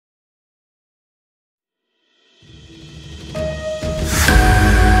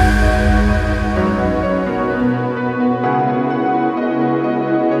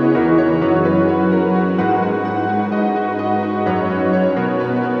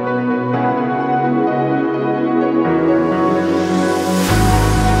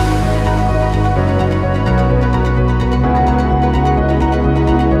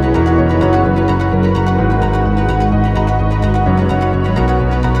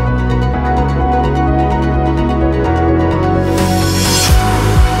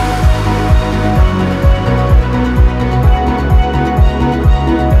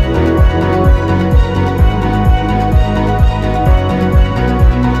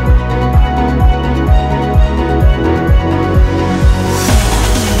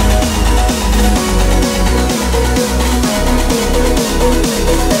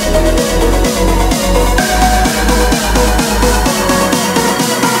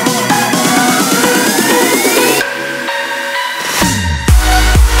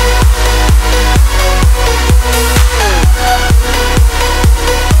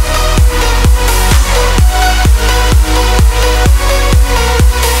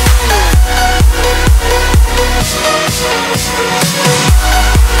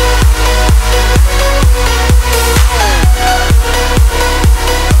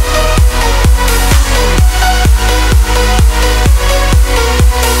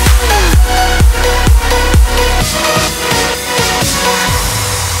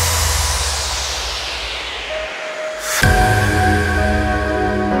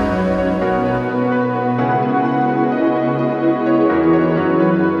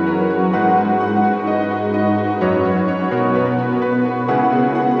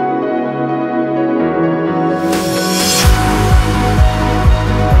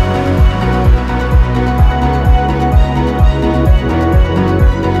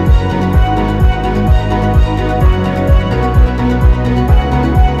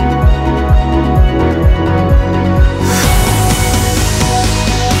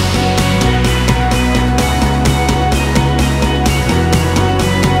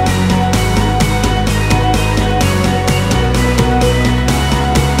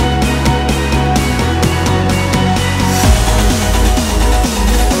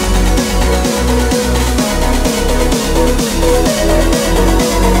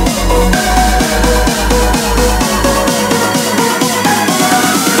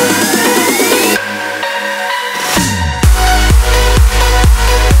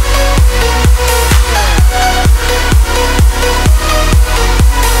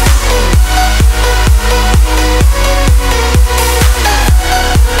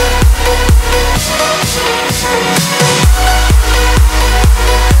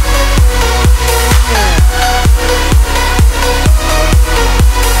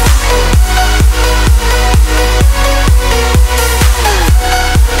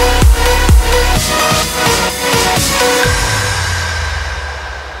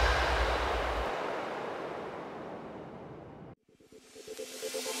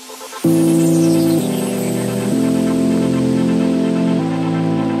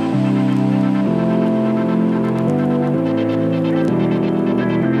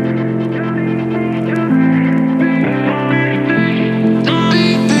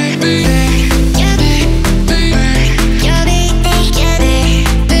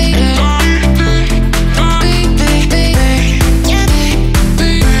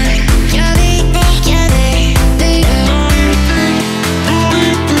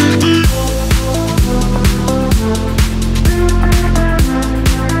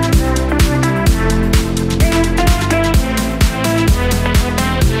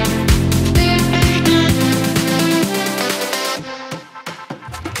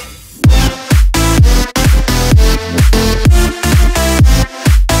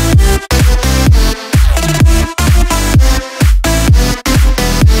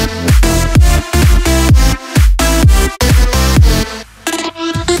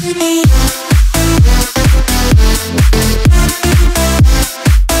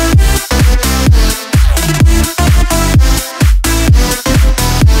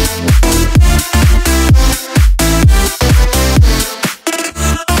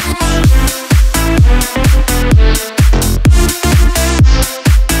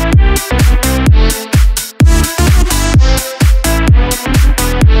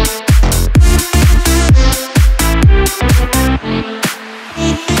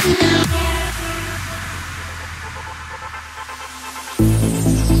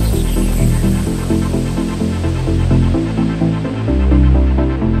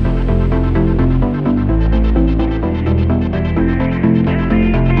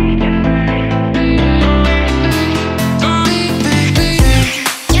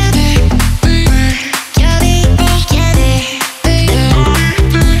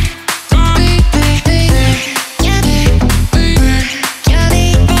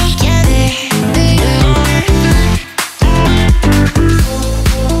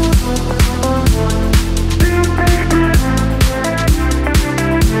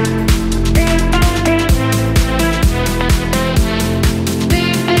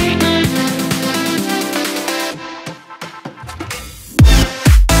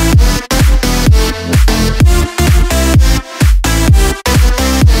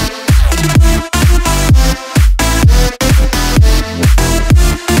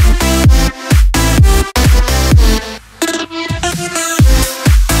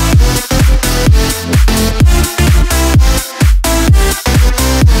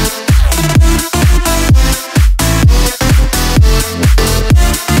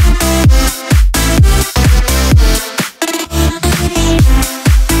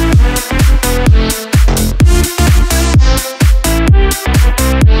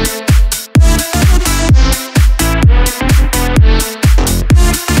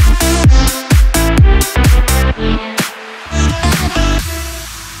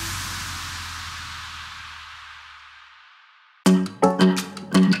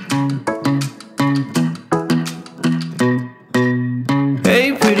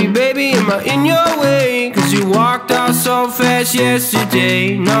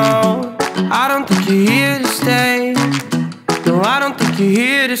Yesterday, no, I don't think you're here to stay. No, I don't think you're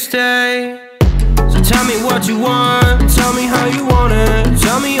here to stay. So tell me what you want, tell me how you want it.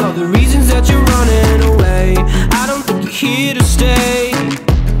 Tell me all the reasons that you're running away. I don't think you're here to stay.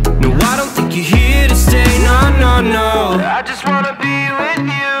 No, I don't think you're here to stay. No, no, no. I just wanna be with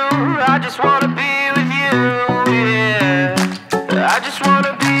you. I just wanna be with you, yeah. I just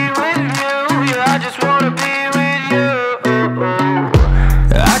wanna be with you, yeah. I just wanna be with you.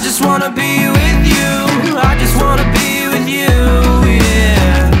 I just wanna be with you. I just wanna be with you,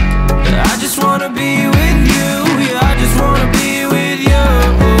 yeah. I just wanna be with you. Yeah, I just wanna be with you.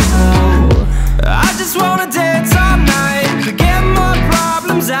 I just wanna dance all night, forget my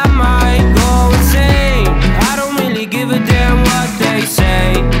problems, I might go insane. I don't really give a damn what they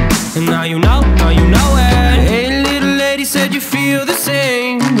say. And now you know it. Hey, little lady said you feel the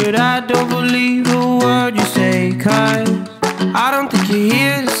same, but I don't believe a word you say, 'cause I don't think you're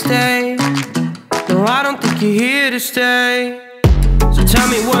here to stay. No, I don't think you're here to stay. So tell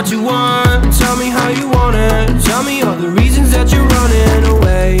me what you want, tell me how you want it. Tell me all the reasons that you're running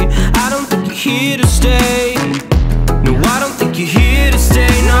away. I don't think you're here to stay. No, I don't think you're here to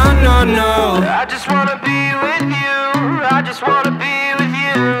stay. No, no, no. I just wanna be with you. I just wanna be with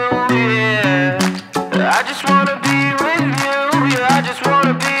you, yeah. I just wanna be with you. Yeah, I just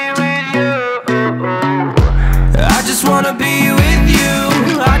wanna be with you. I just wanna be with you.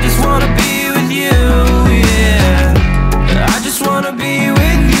 I just wanna be with you, yeah. I just wanna be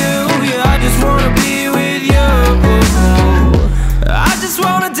with you. Yeah, I just wanna be with you. I just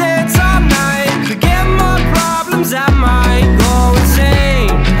wanna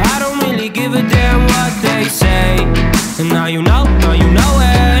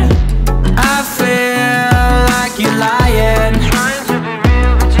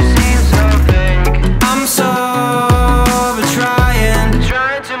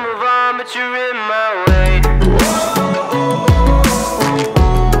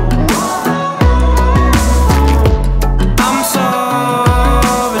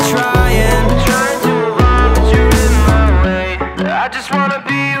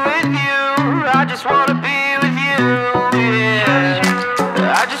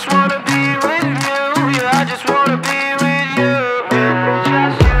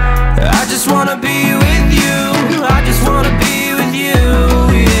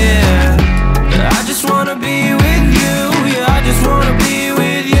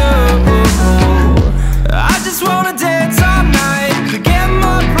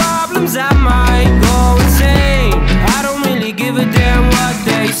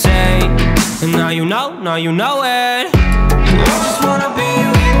you know it. I just wanna be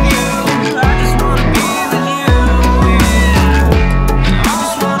with you. I just wanna be with you, yeah. I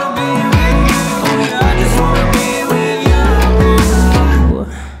just wanna be with you, yeah. I just wanna be with you.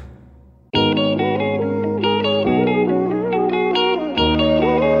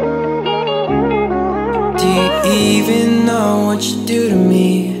 Do you even know what you do to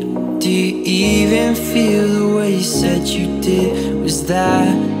me? Do you even feel the way you said you did? Was that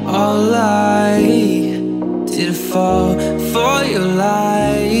all lie? Did I fall for your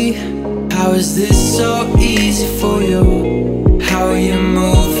lie? How is this so easy for you? How are you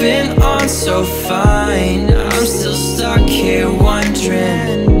moving on so fine? I'm still stuck here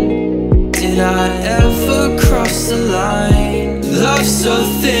wondering, did I ever cross the line? Love so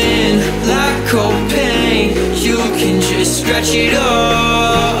thin, like cold pain, you can just scratch it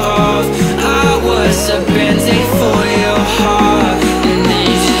off. I was a band-aid for your heart, and then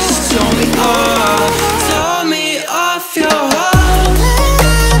you just tore me off your heart.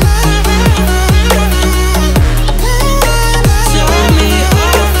 Tore me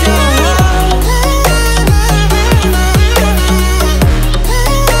off your heart.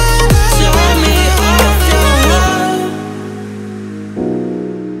 Tore me off your heart.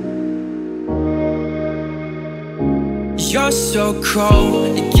 You're so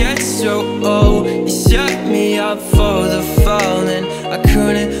cold, it gets so old. You set me up for the fall and I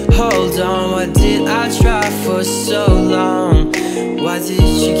couldn't hold on. Why did I try for so long? Why did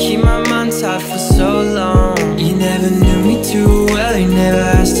you keep my mind tight for so long? You never knew me too well, you never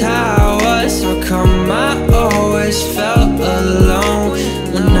asked how I was. How come I always felt alone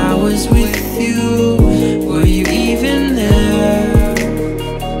when I was with you? Were you even there?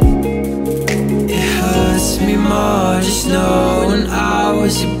 It hurts me more just knowing I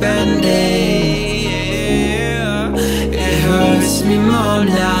was your band-aid. It hurts me more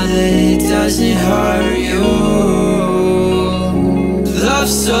now that it doesn't hurt you. Love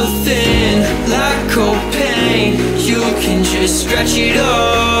so thin, like cold pain, you can just scratch it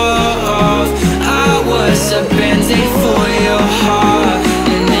off. I was a band-aid for your heart,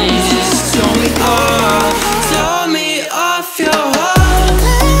 and then you just tore me off your heart.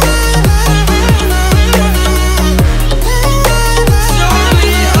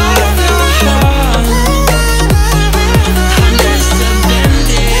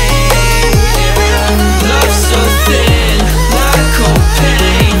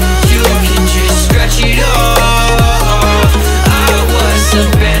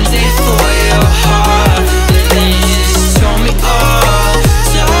 Then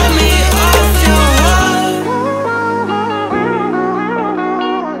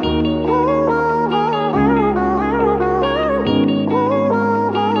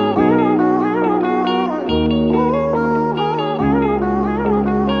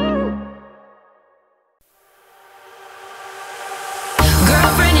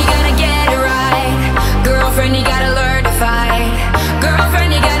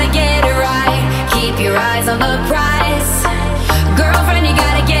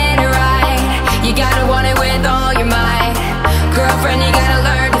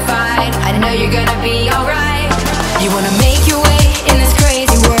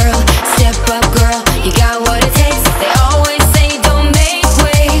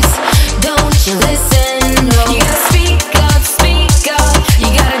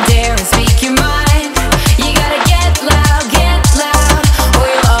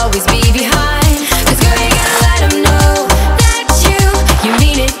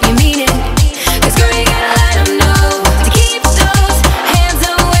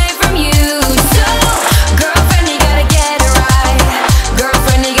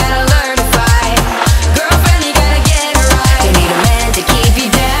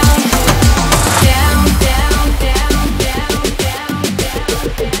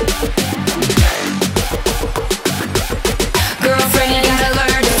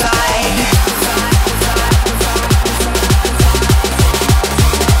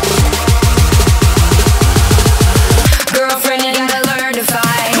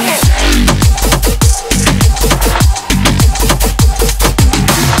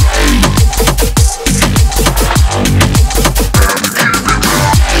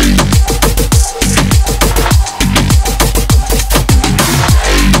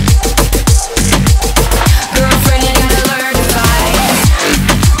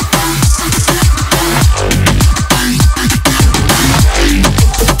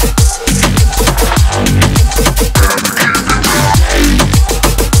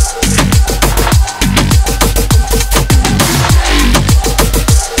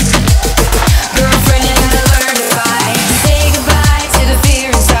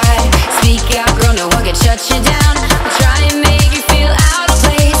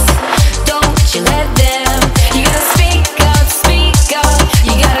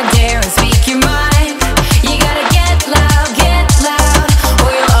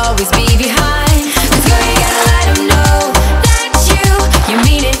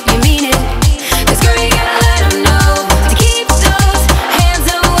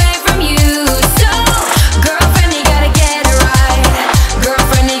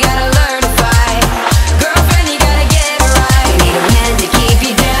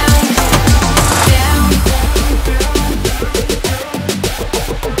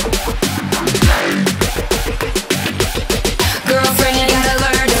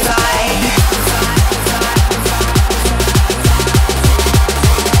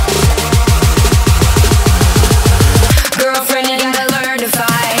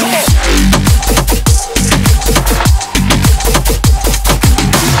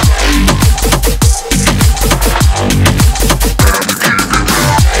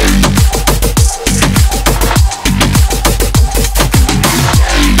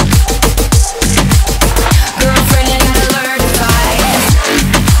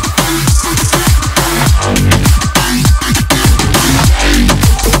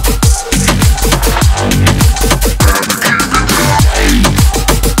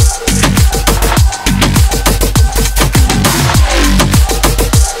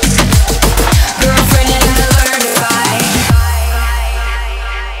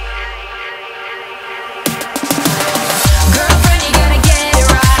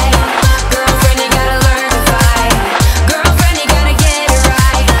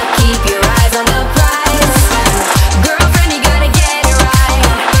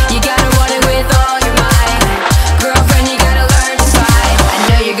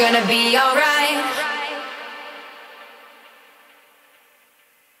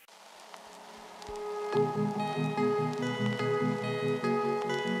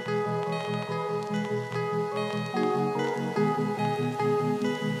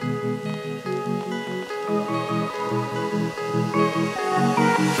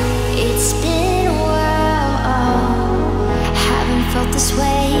It's been a while, haven't felt this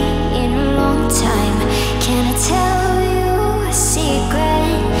way in a long time. Can I tell you a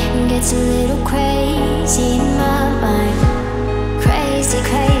secret? It gets a little crazy in my mind. Crazy,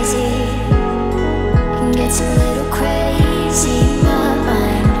 crazy. It gets a little crazy in my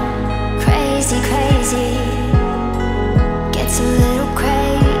mind. Crazy, crazy. Gets a little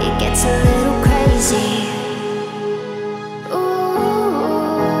crazy. It gets a little crazy.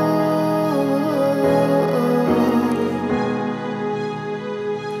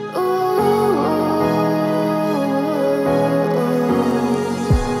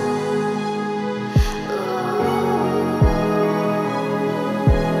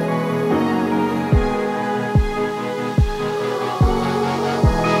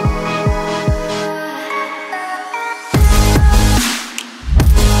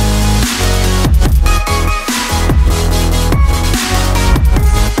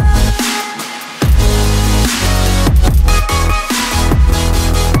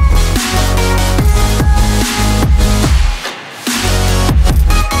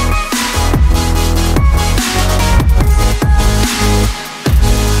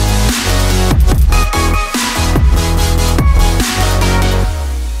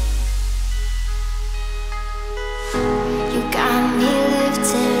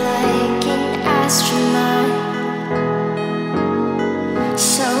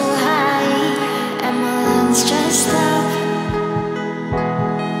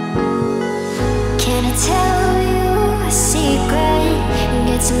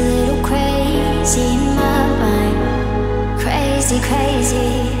 Crazy,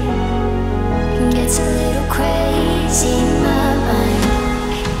 gets a little crazy.